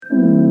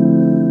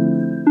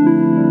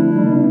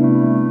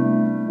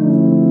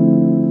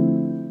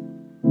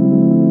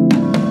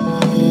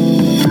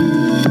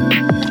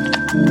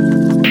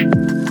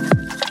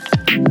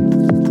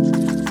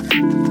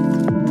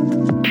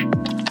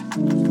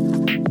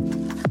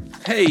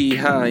Hey,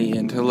 hi,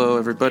 and hello,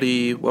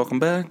 everybody. Welcome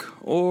back,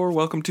 or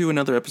welcome to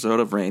another episode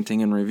of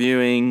Ranting and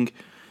Reviewing.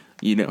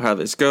 You know how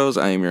this goes.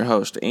 I am your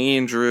host,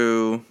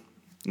 Andrew,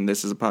 and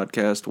this is a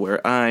podcast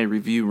where I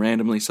review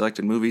randomly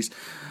selected movies,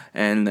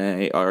 and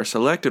they are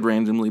selected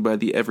randomly by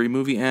the Every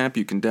Movie app.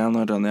 You can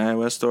download on the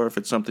iOS store if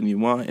it's something you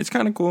want. It's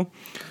kind of cool.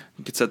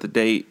 You can set the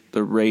date,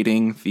 the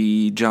rating,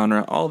 the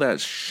genre, all that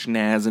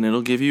schnaz, and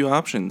it'll give you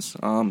options.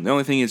 The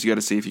only thing is you got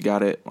to see if you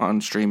got it on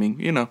streaming,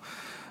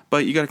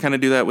 But you got to kind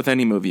of do that with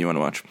any movie you want to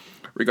watch.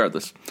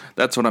 Regardless,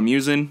 that's what I'm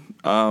using.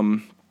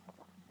 And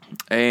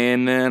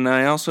then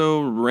I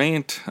also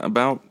rant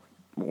about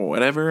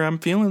whatever I'm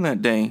feeling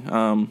that day.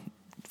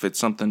 If it's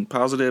something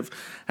positive,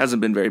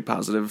 hasn't been very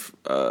positive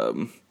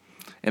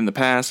in the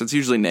past. It's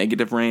usually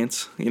negative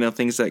rants,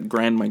 things that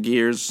grind my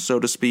gears, so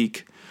to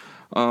speak.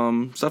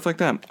 Stuff like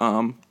that.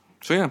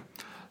 So yeah.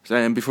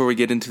 And before we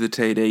get into the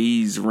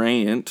today's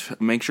rant,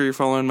 make sure you're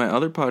following my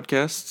other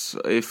podcasts.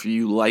 If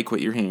you like what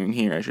you're hearing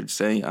here, I should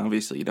say.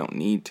 Obviously, you don't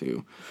need to.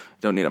 You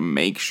don't need to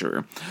make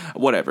sure.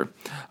 Whatever.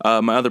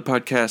 My other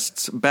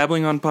podcasts,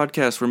 Babbling On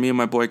Podcast, where me and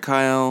my boy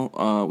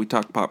Kyle, we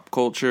talk pop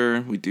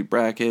culture, we do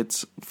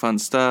brackets, fun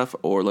stuff.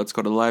 Or Let's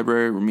Go to the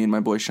Library, where me and my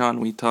boy Sean,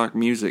 we talk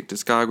music,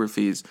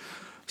 discographies,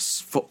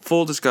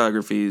 full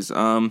discographies.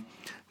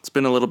 It's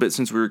been a little bit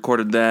since we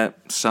recorded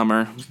that.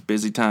 Summer,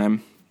 busy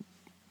time.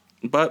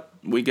 But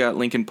we got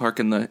Linkin Park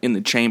in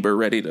the chamber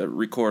ready to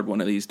record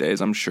one of these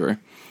days, I'm sure.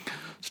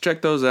 So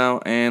check those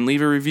out and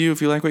leave a review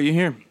if you like what you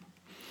hear.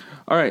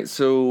 Alright,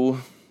 so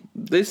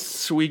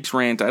this week's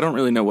rant, I don't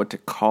really know what to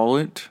call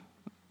it.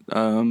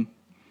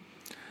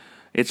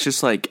 It's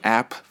just like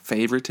app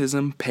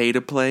favoritism, pay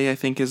to play, I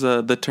think is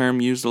the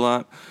term used a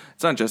lot.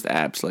 It's not just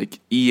apps, like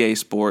EA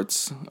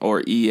Sports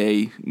or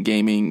EA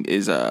Gaming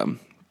is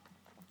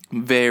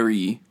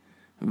very,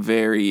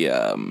 very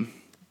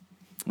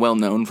well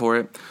known for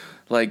it.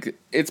 Like,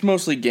 it's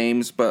mostly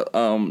games, but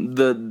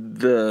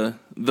the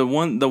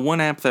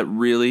one app that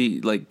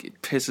really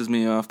pisses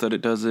me off that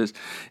it does this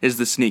is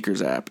the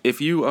Sneakers app. If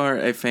you are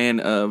a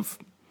fan of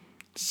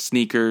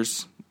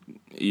sneakers,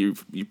 you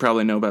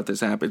probably know about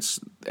this app. It's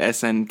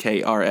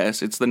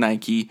SNKRS. It's the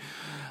Nike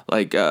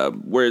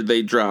where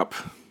they drop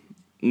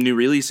new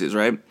releases,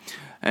 right?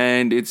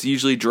 And it's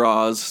usually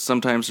draws.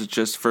 Sometimes it's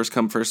just first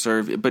come first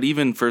serve. But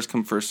even first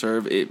come first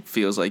serve, it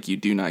feels like you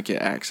do not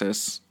get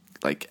access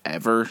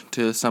ever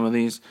to some of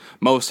these.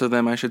 Most of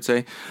them, I should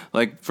say.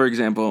 Like, for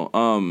example,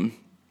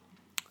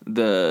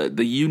 the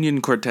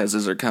Union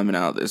Cortezes are coming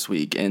out this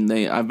week, and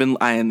I've been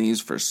eyeing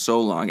these for so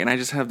long, and I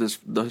just have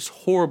this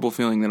horrible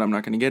feeling that I'm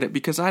not going to get it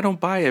because I don't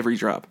buy every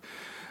drop.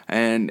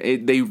 And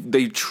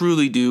they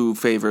truly do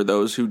favor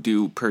those who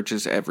do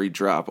purchase every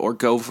drop or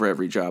go for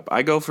every drop.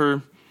 I go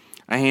for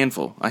a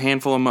handful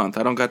a month.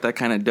 I don't got that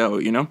kind of dough,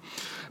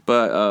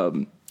 But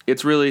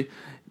it's really...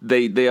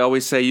 They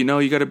always say, you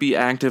got to be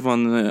active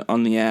on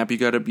the app. You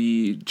got to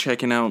be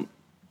checking out.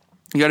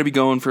 You got to be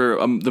going for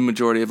the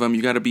majority of them.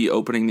 You got to be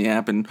opening the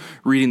app and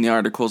reading the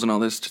articles and all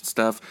this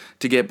stuff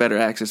to get better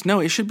access. No,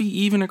 it should be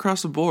even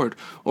across the board.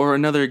 Or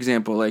another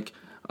example, like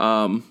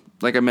I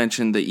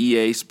mentioned, the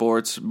EA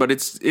Sports, but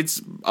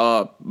it's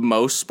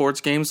most sports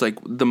games. Like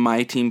the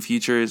My Team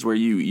feature is where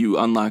you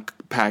unlock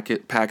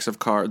packs of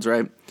cards,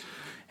 right?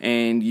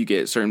 And you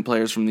get certain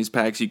players from these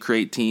packs. You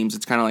create teams.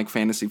 It's kind of like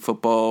fantasy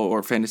football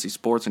or fantasy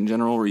sports in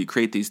general, where you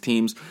create these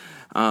teams.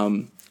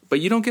 But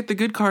you don't get the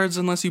good cards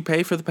unless you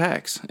pay for the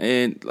packs.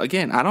 And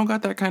again, I don't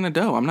got that kind of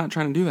dough. I'm not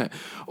trying to do that.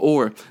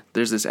 Or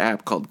there's this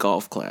app called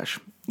Golf Clash.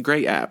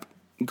 Great app,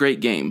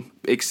 great game,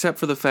 except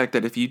for the fact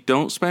that if you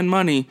don't spend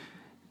money,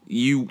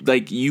 you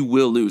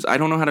will lose. I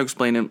don't know how to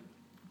explain it.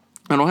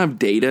 I don't have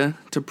data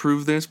to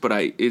prove this, but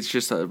it's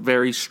just a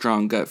very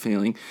strong gut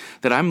feeling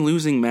that I'm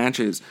losing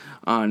matches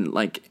on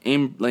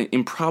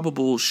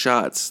improbable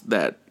shots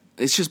that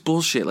it's just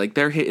bullshit. Like,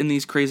 they're hitting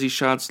these crazy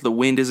shots, the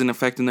wind isn't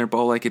affecting their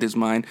ball like it is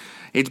mine.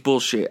 It's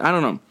bullshit. I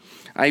don't know.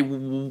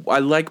 I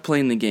like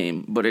playing the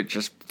game, but it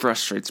just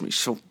frustrates me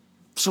so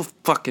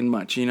fucking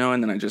much,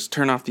 and then I just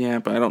turn off the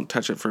app, I don't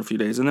touch it for a few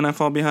days, and then I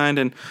fall behind,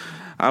 and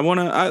I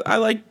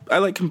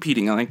like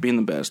competing. I like being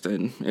the best,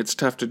 and it's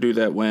tough to do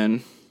that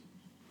when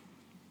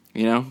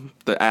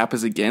the app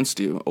is against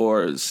you,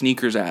 or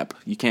sneakers app.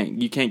 You can't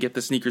get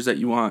the sneakers that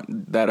you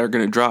want that are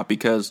going to drop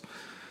because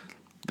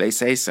they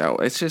say so.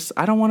 It's just,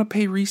 I don't want to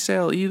pay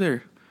resale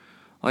either.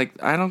 Like,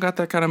 I don't got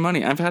that kind of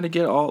money. I've had to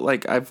get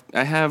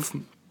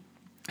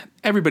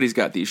everybody's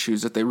got these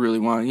shoes that they really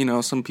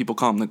want. Some people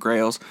call them the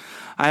grails.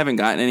 I haven't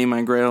gotten any of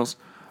my grails,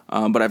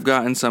 but I've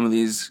gotten some of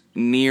these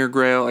near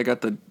grail. I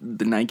got the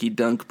Nike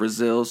Dunk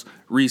Brazils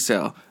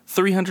resale.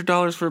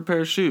 $300 for a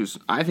pair of shoes.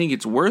 I think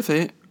it's worth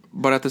it.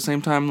 But at the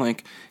same time,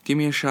 give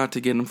me a shot to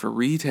get them for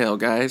retail,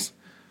 guys.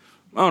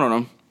 I don't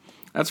know.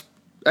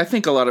 I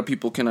think a lot of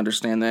people can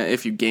understand that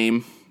if you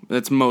game.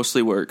 That's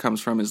mostly where it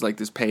comes from, is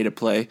this pay to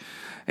play.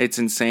 It's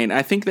insane.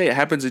 I think that it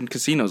happens in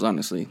casinos,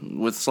 honestly,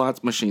 with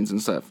slots machines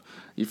and stuff.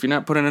 If you're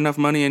not putting enough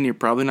money in, you're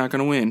probably not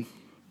going to win.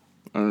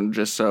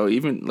 Just so,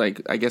 even,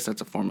 I guess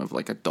that's a form of,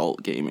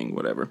 adult gaming,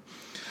 whatever.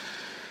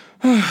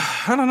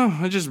 I don't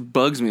know. It just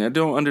bugs me. I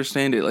don't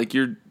understand it. Like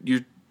you're.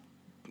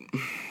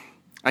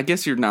 I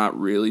guess you're not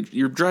really.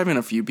 You're driving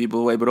a few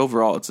people away, but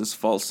overall, it's this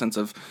false sense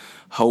of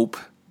hope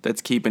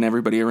that's keeping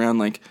everybody around.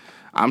 Like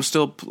I'm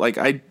still like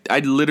I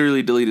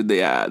literally deleted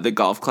the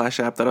Golf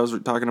Clash app that I was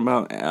talking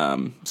about.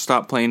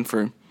 Stopped playing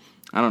for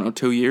I don't know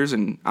 2 years,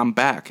 and I'm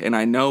back. And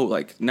I know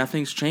like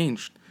nothing's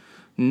changed.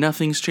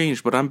 Nothing's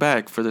changed, but I'm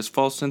back for this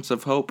false sense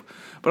of hope.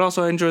 But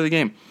also, I enjoy the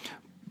game.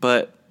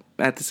 But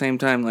at the same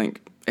time,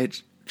 like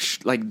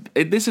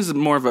this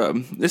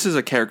is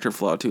a character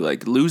flaw too.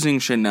 Like losing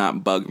should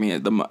not bug me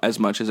as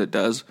much as it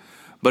does,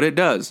 but it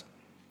does,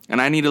 and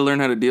I need to learn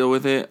how to deal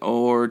with it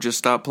or just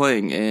stop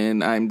playing.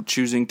 And I'm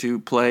choosing to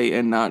play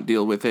and not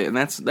deal with it, and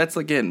that's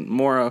again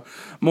more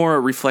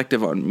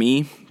reflective on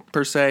me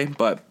per se.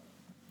 But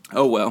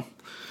oh well.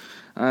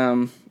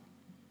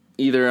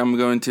 Either I'm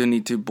going to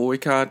need to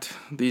boycott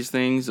these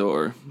things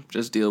or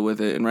just deal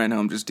with it. And right now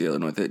I'm just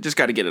dealing with it. Just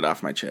got to get it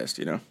off my chest,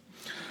 you know.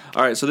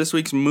 All right, so this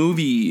week's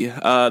movie,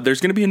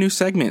 there's going to be a new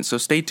segment, so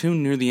stay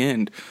tuned near the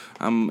end.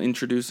 I'm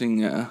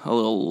introducing a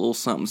little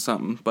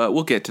something, but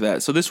we'll get to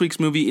that. So this week's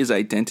movie is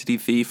Identity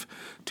Thief,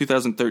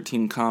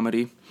 2013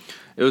 comedy.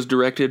 It was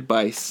directed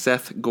by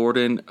Seth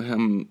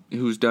Gordon,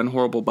 who's done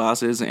Horrible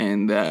Bosses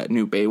and that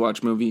new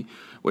Baywatch movie,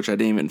 which I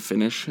didn't even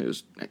finish. It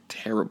was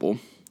terrible.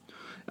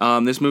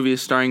 This movie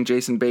is starring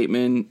Jason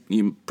Bateman.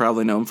 You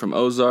probably know him from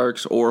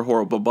Ozarks or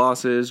Horrible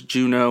Bosses,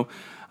 Juno.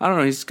 I don't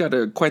know, he's got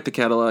quite the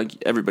catalog.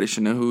 Everybody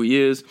should know who he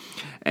is.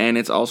 And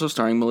it's also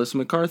starring Melissa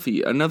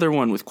McCarthy, another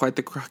one with quite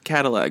the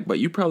catalog. But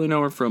you probably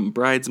know her from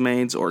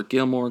Bridesmaids or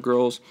Gilmore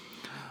Girls.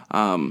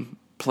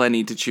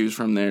 Plenty to choose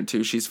from there,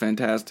 too. She's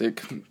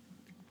fantastic.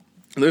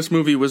 This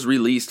movie was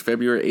released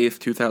February 8th,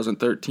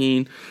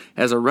 2013,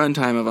 has a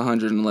runtime of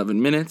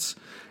 111 minutes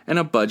and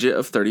a budget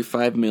of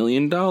 $35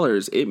 million.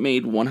 It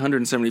made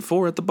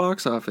 $174 at the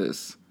box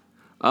office.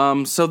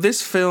 So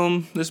this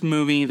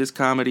movie, this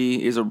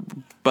comedy is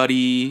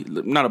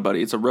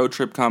it's a road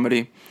trip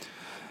comedy.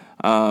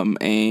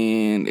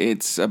 And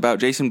it's about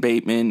Jason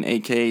Bateman,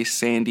 aka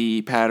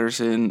Sandy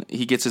Patterson.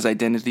 He gets his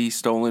identity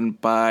stolen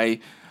by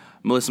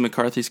Melissa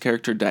McCarthy's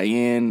character,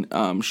 Diane.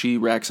 She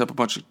racks up a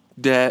bunch of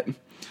debt,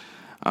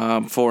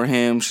 for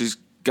him. She's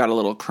got a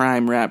little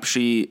crime rap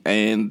sheet,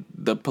 and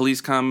the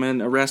police come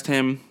and arrest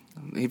him.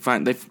 They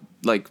kind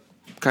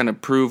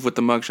of prove with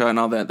the mugshot and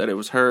all that it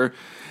was her,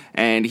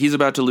 and he's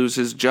about to lose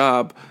his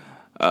job,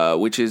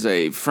 which is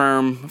a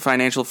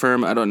financial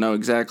firm. I don't know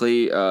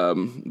exactly,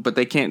 but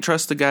they can't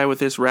trust the guy with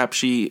this rap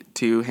sheet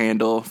to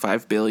handle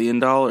 $5 billion,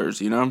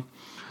 you know?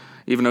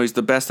 Even though he's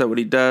the best at what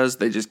he does,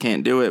 they just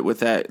can't do it with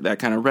that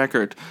kind of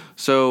record.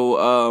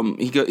 So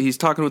he's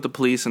talking with the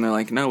police, and they're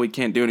like, no, we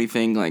can't do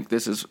anything. Like,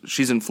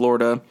 she's in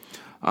Florida.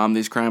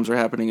 These crimes are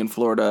happening in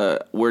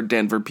Florida. We're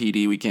Denver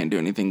PD. We can't do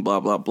anything,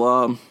 blah, blah,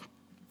 blah.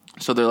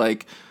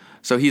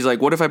 So he's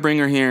like, what if I bring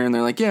her here? And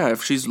they're like, yeah,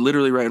 if she's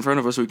literally right in front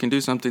of us, we can do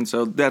something.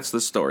 So that's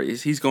the story.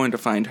 He's going to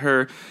find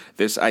her,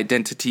 this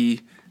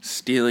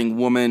identity-stealing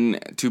woman,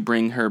 to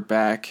bring her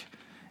back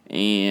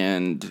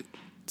and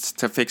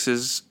to fix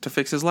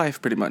his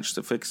life, pretty much,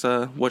 to fix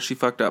what she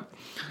fucked up.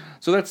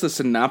 So that's the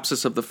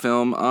synopsis of the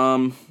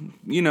film.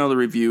 You know the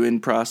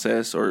reviewing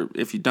process, or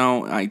if you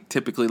don't, I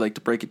typically like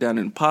to break it down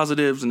into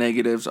positives,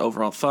 negatives,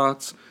 overall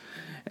thoughts,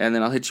 and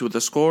then I'll hit you with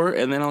a score,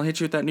 and then I'll hit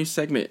you with that new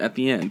segment at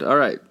the end. All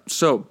right,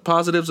 so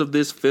positives of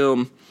this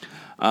film.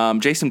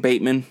 Jason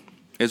Bateman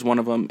is one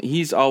of them.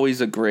 He's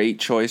always a great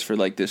choice for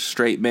like this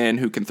straight man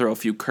who can throw a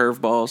few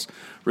curveballs,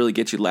 really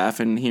get you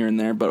laughing here and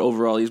there, but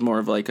overall he's more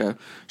of like a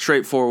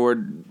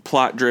straightforward,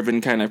 plot-driven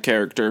kind of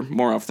character,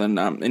 more often than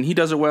not, and he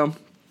does it well.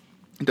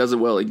 Does it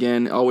well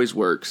again, always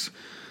works.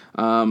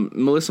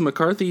 Melissa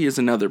McCarthy is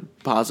another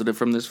positive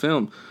from this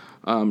film.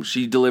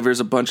 She delivers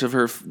a bunch of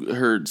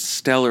her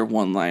stellar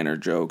one-liner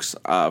jokes.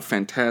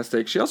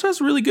 Fantastic. She also has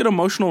really good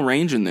emotional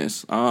range in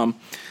this.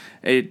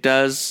 It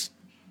does,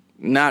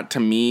 not to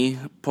me,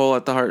 pull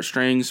at the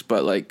heartstrings,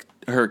 but like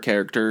her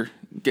character,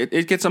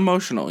 it gets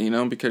emotional, you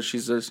know, because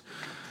she's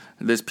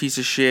this piece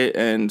of shit,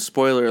 and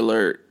spoiler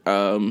alert,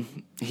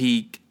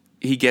 he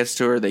gets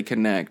to her, they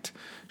connect.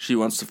 She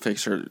wants to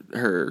fix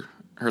her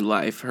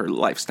life, her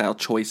lifestyle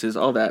choices,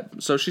 all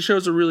that. So she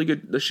shows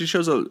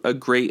a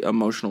great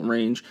emotional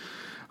range,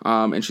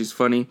 and she's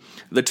funny.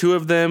 The two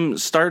of them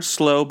start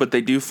slow, but they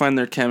do find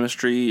their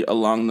chemistry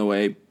along the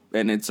way,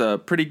 and it's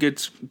a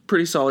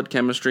pretty solid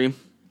chemistry.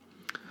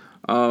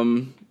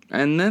 And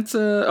that's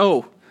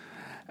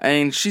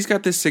and she's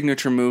got this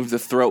signature move, the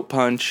throat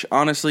punch.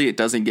 Honestly, it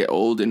doesn't get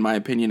old, in my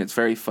opinion. It's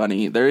very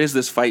funny. There is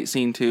this fight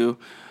scene too.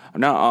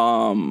 Not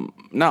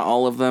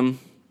all of them.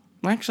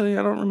 Actually,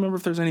 I don't remember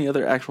if there's any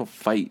other actual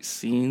fight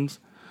scenes,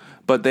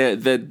 but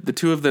the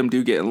two of them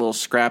do get a little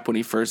scrap when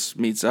he first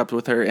meets up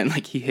with her, and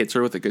like he hits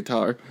her with a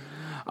guitar.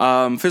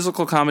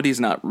 Physical comedy is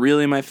not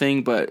really my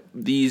thing, but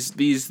these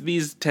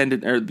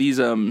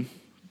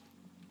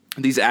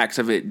acts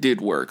of it did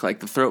work. Like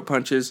the throat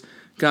punches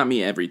got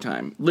me every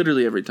time,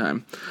 literally every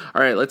time.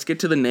 All right, let's get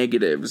to the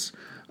negatives.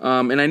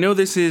 And I know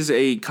this is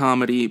a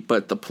comedy,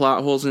 but the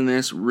plot holes in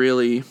this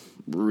really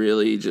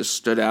really just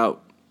stood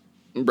out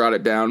and brought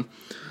it down.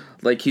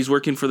 Like, he's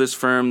working for this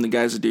firm. The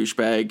guy's a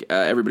douchebag.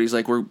 Everybody's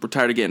like, we're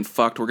tired of getting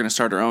fucked. We're going to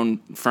start our own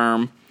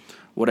firm,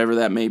 whatever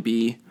that may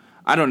be.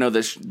 I don't know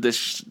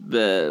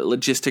the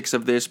logistics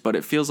of this, but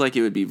it feels like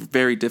it would be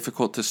very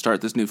difficult to start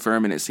this new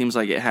firm, and it seems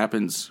like it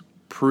happens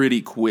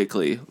pretty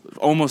quickly,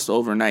 almost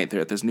overnight.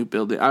 They're at this new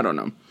building. I don't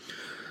know.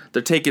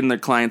 They're taking their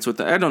clients with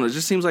them. I don't know. It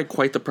just seems like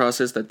quite the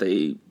process that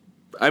they...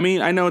 I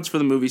mean, I know it's for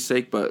the movie's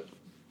sake, but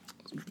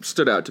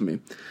stood out to me.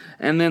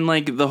 And then,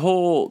 like, the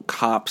whole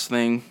cops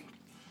thing,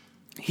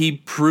 he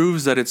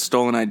proves that it's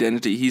stolen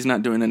identity. He's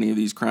not doing any of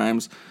these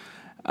crimes,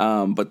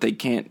 but they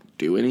can't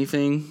do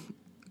anything.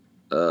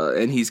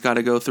 And he's got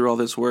to go through all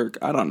this work.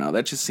 I don't know.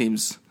 That just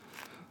seems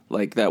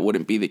like that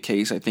wouldn't be the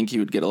case. I think he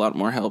would get a lot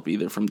more help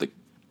either from the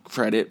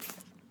credit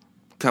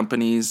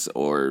companies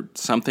or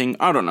something.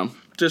 I don't know.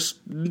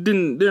 Just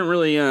didn't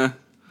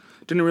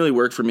really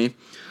work for me.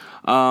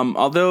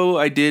 Although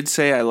I did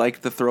say I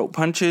liked the throat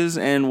punches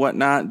and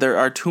whatnot, there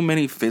are too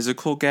many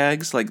physical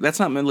gags. Like, that's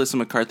not Melissa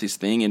McCarthy's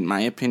thing, in my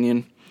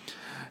opinion.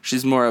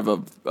 She's more of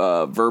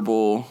a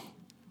verbal...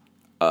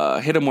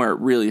 hit him where it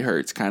really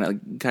hurts kind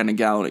of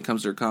gal when it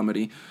comes to her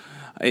comedy,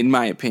 in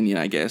my opinion,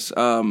 I guess.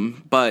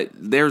 But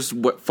there's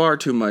far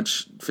too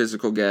much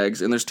physical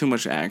gags, and there's too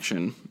much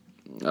action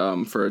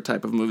for a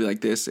type of movie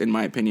like this, in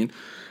my opinion,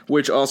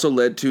 which also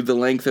led to the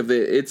length of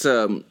it. It's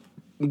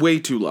way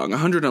too long.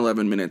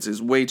 111 minutes is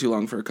way too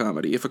long for a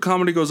comedy. If a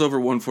comedy goes over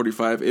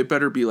 145, it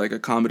better be like a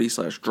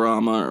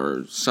comedy/drama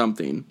or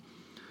something,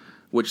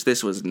 which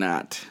this was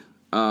not.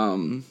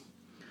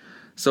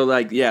 So,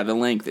 like, yeah, the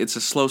length. It's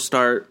a slow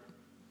start,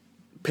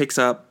 picks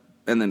up,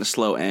 and then a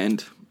slow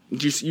end. You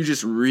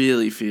just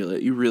really feel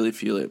it. You really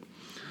feel it.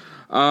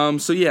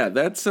 So yeah,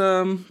 that's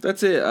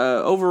it.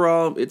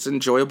 Overall, it's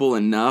enjoyable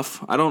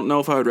enough. I don't know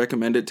if I would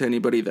recommend it to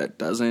anybody that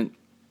doesn't.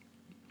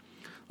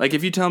 Like,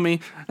 if you tell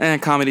me,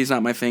 comedy's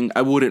not my thing,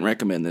 I wouldn't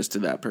recommend this to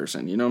that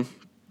person, you know?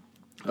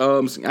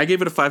 I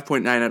gave it a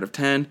 5.9 out of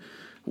 10,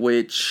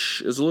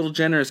 which is a little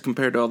generous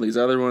compared to all these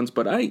other ones,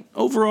 but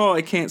overall,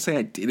 I can't say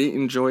I didn't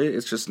enjoy it.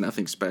 It's just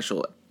nothing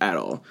special at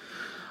all.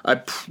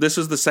 This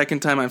was the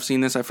second time I've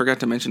seen this. I forgot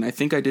to mention, I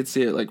think I did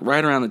see it like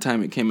right around the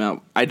time it came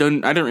out. I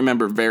don't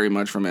remember very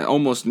much from it,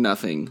 almost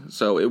nothing.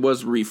 So it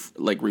was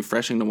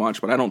refreshing to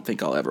watch, but I don't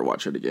think I'll ever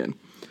watch it again.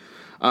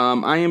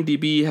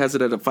 IMDb has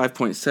it at a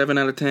 5.7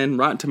 out of 10.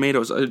 Rotten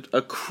Tomatoes,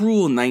 a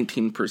cruel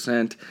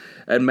 19%.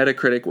 And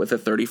Metacritic with a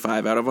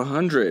 35 out of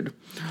 100.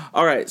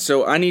 All right,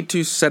 so I need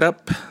to set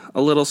up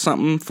a little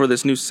something for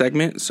this new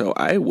segment, so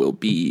I will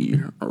be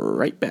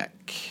right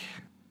back.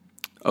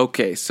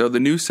 Okay, so the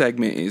new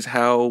segment is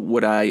how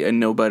would I, a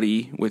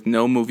nobody with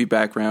no movie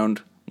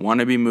background,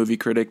 wannabe movie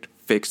critic,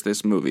 fix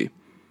this movie?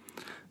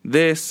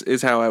 This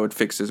is how I would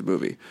fix this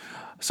movie.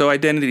 So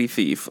Identity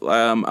Thief,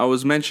 I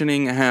was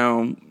mentioning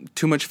how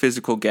too much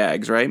physical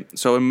gags, right?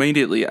 So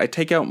immediately I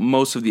take out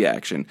most of the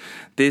action.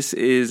 This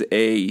is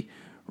a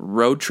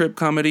road trip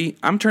comedy.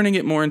 I'm turning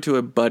it more into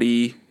a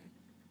buddy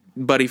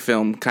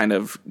film kind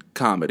of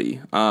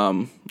comedy.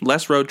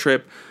 Less road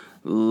trip,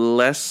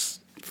 less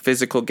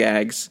physical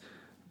gags,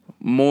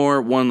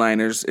 more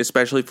one-liners,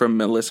 especially from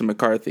Melissa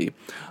McCarthy.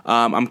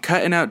 I'm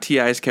cutting out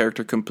T.I.'s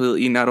character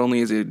completely. Not only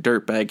is he a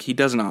dirtbag, he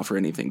doesn't offer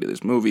anything to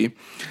this movie.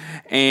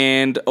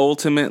 And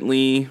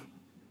ultimately,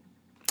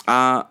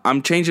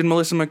 I'm changing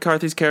Melissa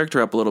McCarthy's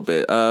character up a little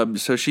bit.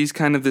 So she's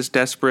kind of this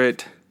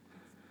desperate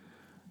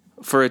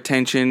for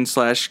attention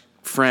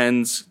 /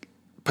 friends,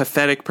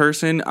 pathetic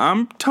person.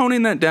 I'm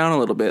toning that down a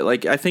little bit.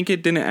 Like, I think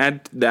it didn't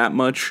add that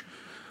much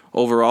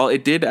overall.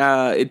 It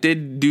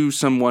did do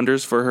some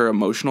wonders for her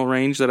emotional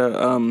range that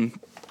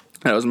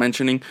I was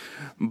mentioning,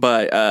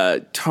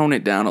 but tone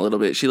it down a little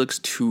bit. She looks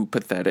too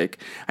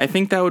pathetic. I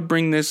think that would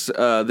bring this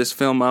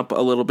film up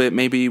a little bit,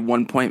 maybe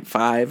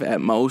 1.5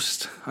 at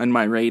most on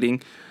my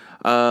rating.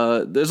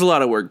 There's a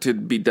lot of work to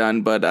be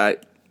done,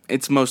 but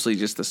it's mostly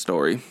just the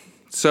story.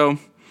 So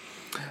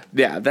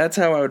yeah, that's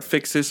how I would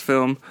fix this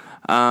film.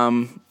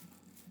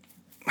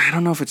 I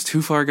don't know if it's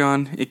too far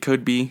gone. It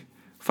could be.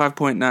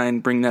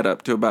 5.9, bring that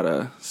up to about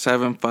a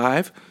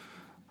 7.5.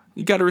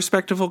 You got a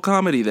respectable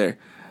comedy there.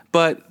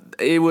 But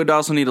it would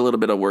also need a little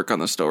bit of work on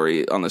the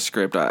story, on the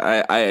script.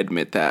 I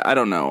admit that. I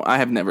don't know. I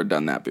have never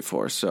done that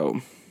before,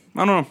 so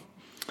I don't know.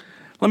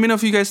 Let me know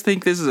if you guys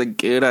think this is a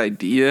good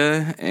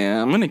idea, and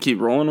I'm going to keep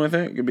rolling with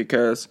it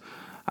because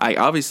I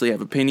obviously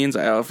have opinions.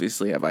 I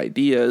obviously have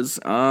ideas.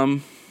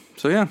 So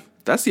yeah,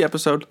 that's the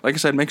episode. Like I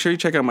said, make sure you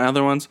check out my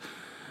other ones.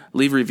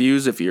 Leave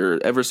reviews if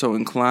you're ever so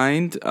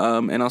inclined,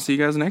 and I'll see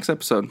you guys next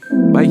episode.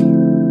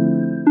 Bye.